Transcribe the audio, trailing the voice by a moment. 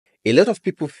A lot of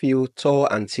people feel Tor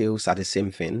and Tails are the same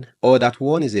thing, or that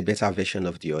one is a better version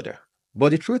of the other.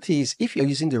 But the truth is, if you're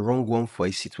using the wrong one for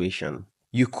a situation,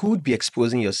 you could be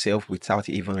exposing yourself without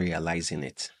even realizing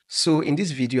it. So in this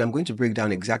video, I'm going to break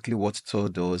down exactly what Tor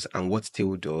does and what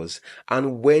Tail does,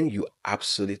 and when you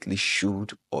absolutely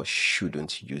should or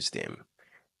shouldn't use them.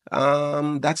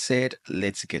 That said,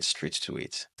 let's get straight to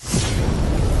it.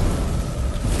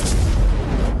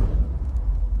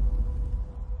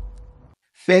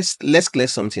 First, let's clear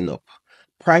something up.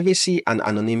 Privacy and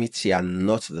anonymity are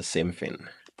not the same thing.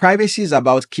 Privacy is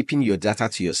about keeping your data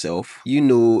to yourself. You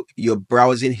know, your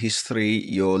browsing history,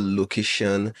 your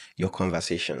location, your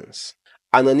conversations.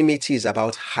 Anonymity is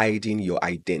about hiding your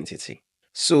identity.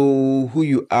 So, who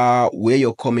you are, where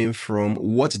you're coming from,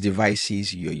 what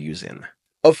devices you're using.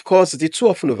 Of course, the two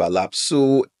often overlap.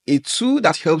 So, a tool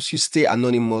that helps you stay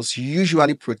anonymous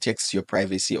usually protects your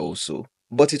privacy also,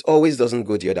 but it always doesn't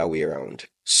go the other way around.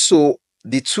 So,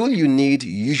 the tool you need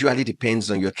usually depends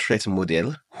on your threat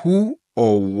model, who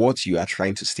or what you are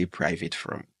trying to stay private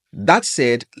from. That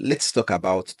said, let's talk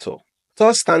about Tor.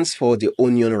 Tor stands for the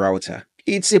Onion Router.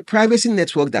 It's a privacy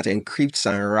network that encrypts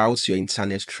and routes your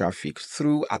internet traffic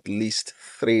through at least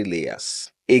 3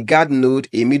 layers: a guard node,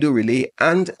 a middle relay,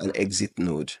 and an exit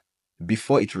node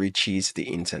before it reaches the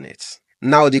internet.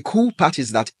 Now, the cool part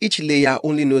is that each layer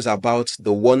only knows about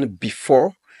the one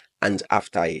before and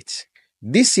after it.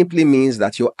 This simply means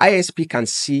that your ISP can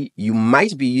see you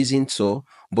might be using Tor,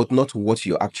 but not what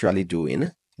you're actually doing.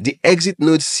 The exit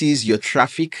node sees your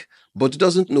traffic, but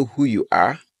doesn't know who you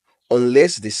are,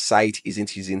 unless the site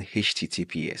isn't using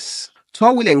HTTPS.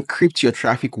 Tor will encrypt your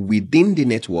traffic within the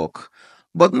network,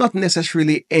 but not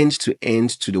necessarily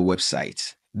end-to-end to the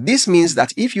website. This means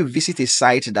that if you visit a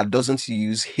site that doesn't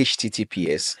use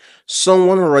HTTPS,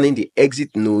 someone running the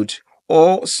exit node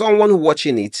or someone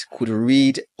watching it could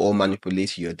read or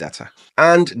manipulate your data.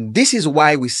 And this is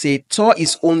why we say Tor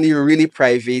is only really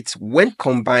private when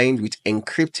combined with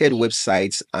encrypted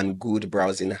websites and good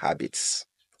browsing habits.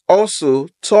 Also,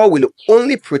 Tor will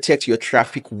only protect your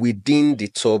traffic within the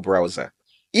Tor browser.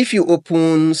 If you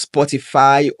open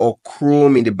Spotify or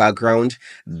Chrome in the background,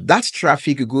 that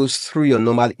traffic goes through your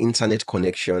normal internet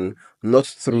connection, not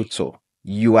through Tor.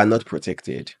 You are not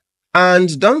protected.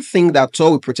 And don't think that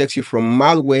Tor will protect you from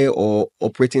malware or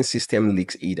operating system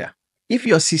leaks either. If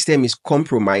your system is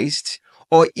compromised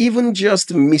or even just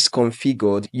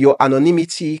misconfigured, your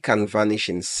anonymity can vanish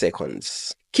in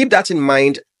seconds. Keep that in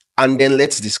mind, and then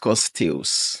let's discuss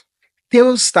Tails.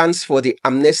 Tails stands for the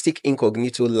Amnestic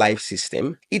Incognito Live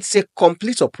System. It's a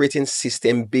complete operating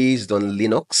system based on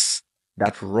Linux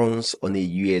that runs on a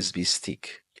USB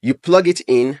stick. You plug it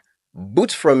in,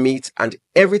 boot from it, and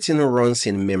everything runs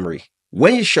in memory.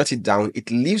 When you shut it down,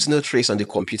 it leaves no trace on the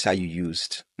computer you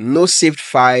used. No saved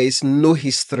files, no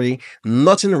history,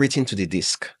 nothing written to the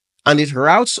disk. And it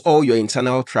routes all your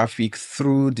internal traffic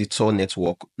through the Tor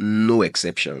network, no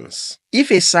exceptions.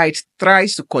 If a site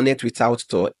tries to connect without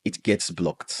Tor, it gets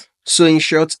blocked. So in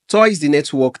short, Tor is the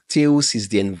network, Tails is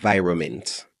the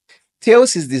environment.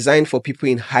 Tails is designed for people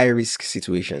in high-risk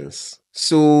situations.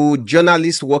 So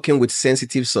journalists working with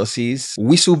sensitive sources,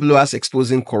 whistleblowers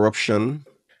exposing corruption,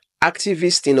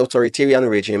 activists in authoritarian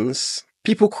regimes,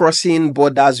 people crossing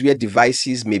borders where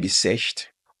devices may be searched,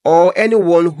 or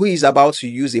anyone who is about to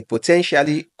use a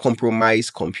potentially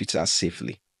compromised computer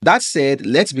safely. That said,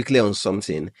 let's be clear on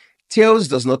something. Tails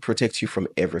does not protect you from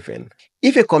everything.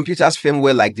 If a computer's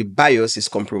firmware like the BIOS is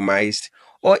compromised,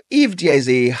 or if there is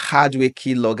a hardware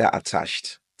keylogger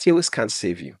attached, Tails can't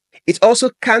save you. It also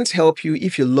can't help you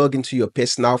if you log into your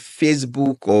personal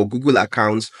Facebook or Google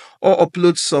accounts or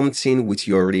upload something with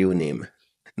your real name.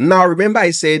 Now, remember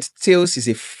I said Tails is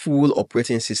a full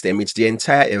operating system. It's the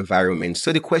entire environment.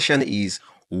 So the question is,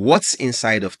 what's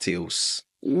inside of Tails?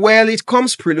 Well, it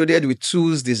comes preloaded with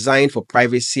tools designed for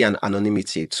privacy and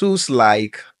anonymity. Tools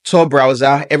like Tor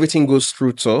browser, everything goes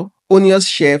through Tor. Onion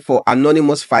share for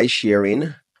anonymous file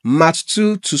sharing.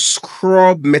 Mat2 to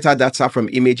scrub metadata from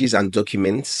images and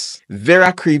documents.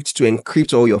 VeraCrypt to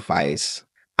encrypt all your files.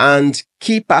 And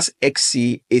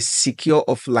KeePassXC, a secure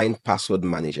offline password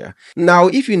manager. Now,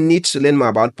 if you need to learn more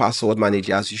about password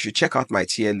managers, you should check out my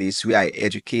tier list where I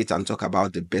educate and talk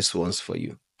about the best ones for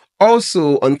you.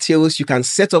 Also, on Tails, you can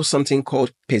set up something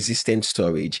called persistent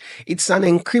storage. It's an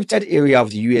encrypted area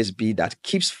of the USB that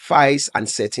keeps files and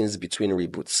settings between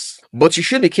reboots. But you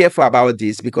should be careful about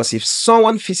this because if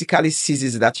someone physically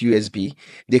seizes that USB,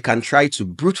 they can try to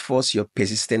brute force your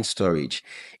persistent storage.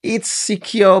 It's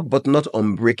secure but not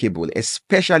unbreakable,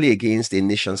 especially against a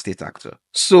nation-state actor.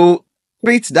 So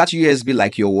treat that USB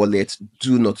like your wallet.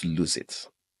 Do not lose it.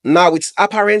 Now, it's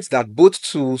apparent that both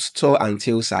tools, Tor and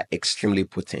Tails, are extremely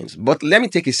potent. But let me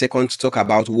take a second to talk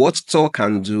about what Tor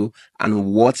can do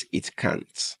and what it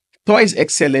can't. Tor is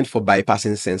excellent for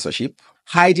bypassing censorship,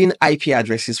 hiding IP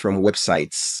addresses from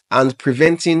websites, and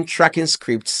preventing tracking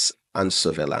scripts and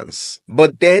surveillance.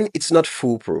 But then it's not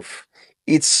foolproof.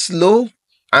 It's slow,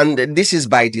 and this is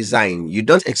by design. You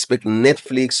don't expect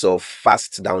Netflix or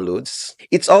fast downloads.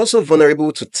 It's also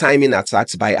vulnerable to timing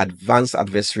attacks by advanced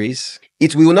adversaries.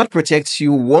 It will not protect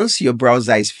you once your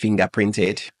browser is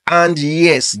fingerprinted. And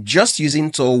yes, just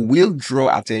using Tor will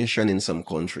draw attention in some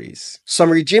countries. Some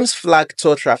regimes flag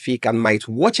Tor traffic and might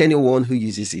watch anyone who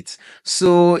uses it.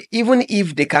 So even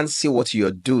if they can't see what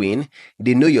you're doing,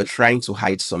 they know you're trying to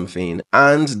hide something,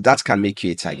 and that can make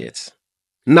you a target.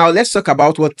 Now let's talk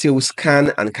about what Tails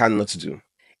can and cannot do.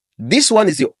 This one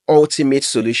is the ultimate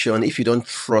solution if you don't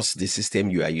trust the system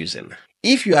you are using.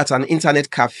 If you're at an internet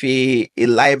cafe, a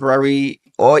library,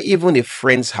 or even a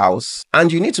friend's house,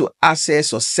 and you need to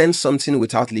access or send something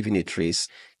without leaving a trace,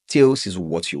 Tails is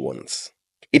what you want.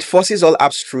 It forces all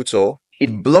apps through Tor,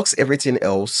 it blocks everything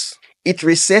else, it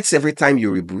resets every time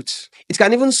you reboot, it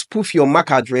can even spoof your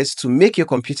MAC address to make your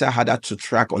computer harder to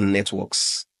track on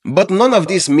networks. But none of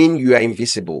this means you are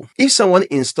invisible. If someone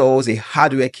installs a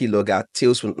hardware keylogger,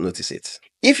 Tails won't notice it.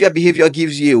 If your behavior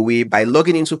gives you away by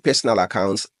logging into personal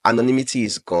accounts, anonymity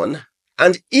is gone.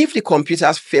 And if the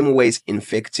computer's firmware is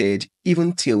infected,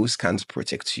 even Tails can't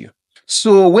protect you.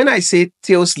 So when I say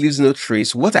Tails leaves no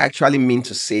trace, what I actually mean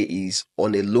to say is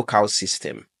on a local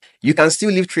system. You can still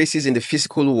leave traces in the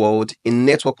physical world, in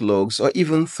network logs, or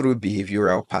even through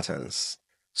behavioral patterns.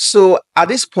 So at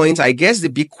this point, I guess the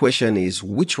big question is,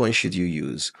 which one should you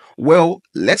use? Well,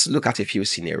 let's look at a few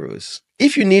scenarios.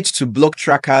 If you need to block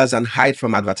trackers and hide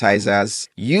from advertisers,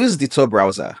 use the Tor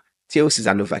browser. Tails is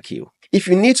an overkill. If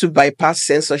you need to bypass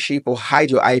censorship or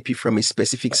hide your IP from a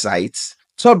specific site,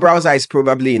 Tor browser is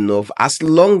probably enough as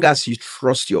long as you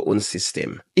trust your own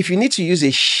system. If you need to use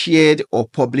a shared or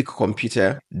public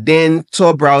computer, then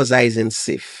Tor browser isn't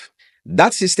safe.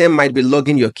 That system might be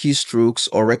logging your keystrokes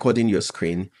or recording your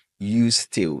screen. Use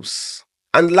Tails.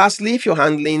 And lastly, if you're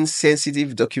handling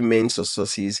sensitive documents or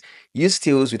sources, use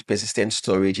Tails with persistent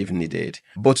storage if needed.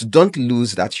 But don't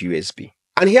lose that USB.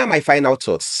 And here are my final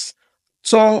thoughts.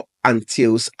 Tor and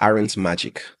Tails aren't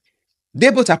magic.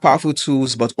 They both are powerful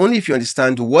tools, but only if you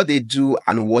understand what they do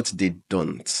and what they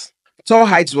don't. Tor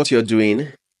hides what you're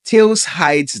doing. Tails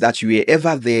hides that you were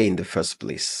ever there in the first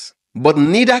place. But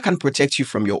neither can protect you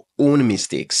from your own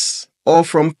mistakes or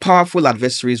from powerful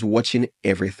adversaries watching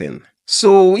everything.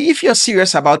 So if you're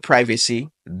serious about privacy,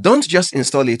 don't just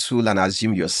install a tool and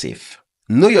assume you're safe.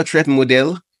 Know your threat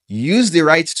model, use the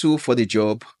right tool for the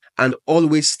job, and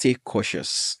always stay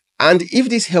cautious. And if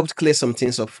this helped clear some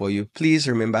things up for you, please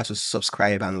remember to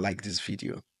subscribe and like this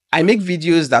video. I make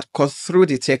videos that cut through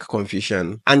the tech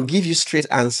confusion and give you straight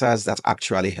answers that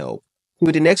actually help.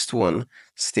 With the next one,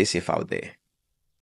 stay safe out there.